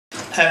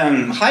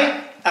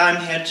Hi,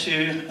 I'm here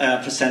to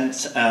present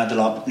the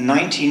LARP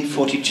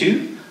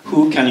 1942,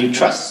 Who Can You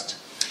Trust?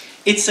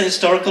 It's a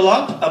historical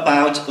LARP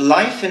about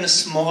life in a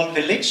small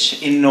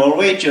village in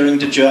Norway during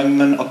the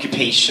German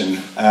occupation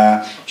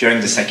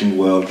during the Second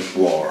World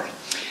War.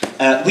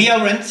 We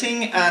are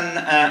renting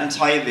an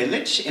entire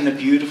village in a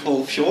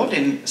beautiful fjord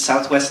in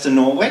southwestern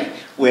Norway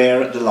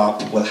where the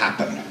LARP will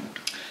happen.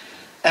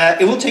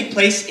 It will take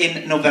place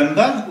in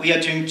November. We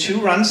are doing 2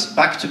 runs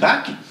back to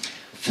back.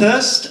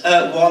 First,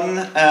 one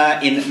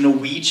in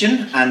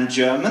Norwegian and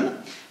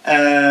German.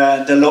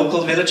 The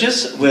local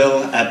villagers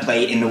will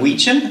play in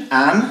Norwegian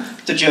and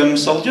the German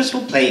soldiers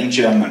will play in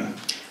German.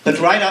 But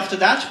right after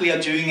that we are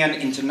doing an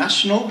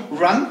international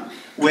run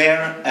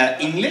where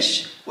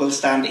English will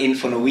stand in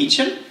for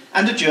Norwegian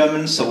and the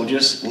German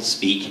soldiers will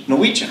speak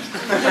Norwegian.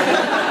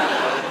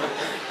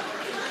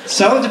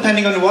 So,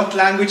 depending on what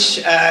language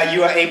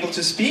you are able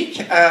to speak,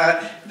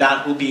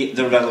 that will be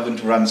the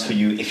relevant runs for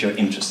you if you're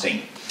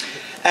interested.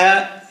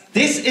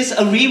 This is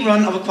a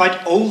rerun of a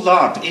quite old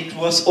LARP. It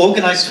was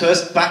organized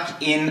first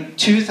back in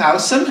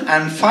 2000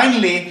 and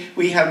finally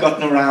we have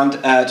gotten around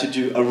to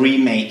do a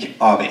remake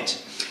of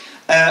it.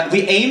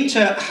 We aim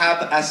to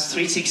have as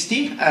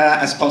 360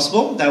 as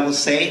possible. That will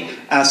say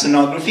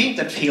scenography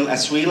that feel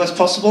as real as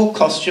possible,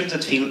 costumes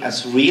that feel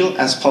as real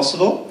as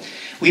possible.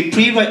 We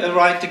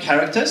pre-write the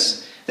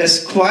characters.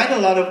 There's quite a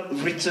lot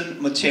of written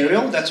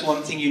material. That's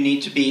one thing you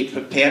need to be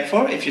prepared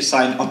for if you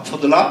sign up for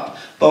the LARP,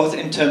 both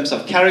in terms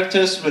of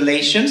characters,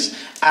 relations,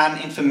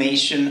 and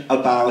information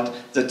about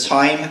the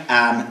time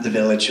and the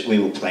village we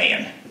will play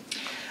in.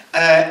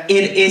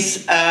 It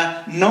is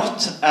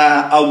not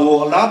a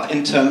war LARP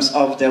in terms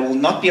of there will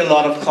not be a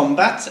lot of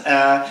combat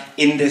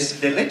in this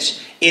village.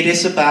 It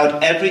is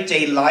about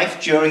everyday life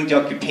during the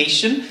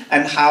occupation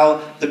and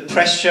how the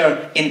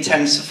pressure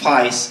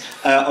intensifies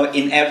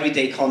in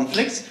everyday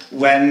conflicts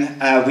when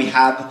we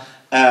have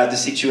the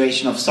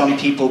situation of some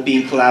people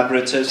being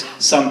collaborators,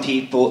 some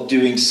people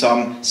doing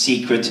some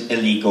secret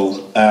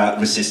illegal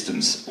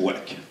resistance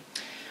work.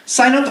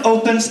 Sign up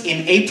opens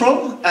in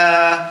April.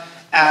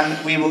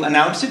 And we will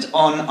announce it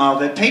on our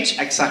webpage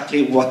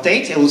exactly what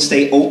date. It will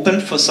stay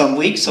open for some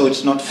weeks, so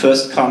it's not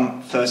first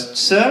come, first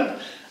serve.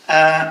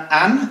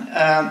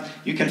 And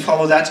you can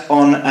follow that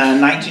on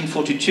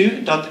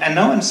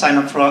 1942.no and sign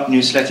up for our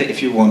newsletter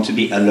if you want to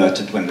be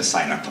alerted when the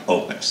sign up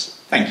opens.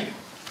 Thank you.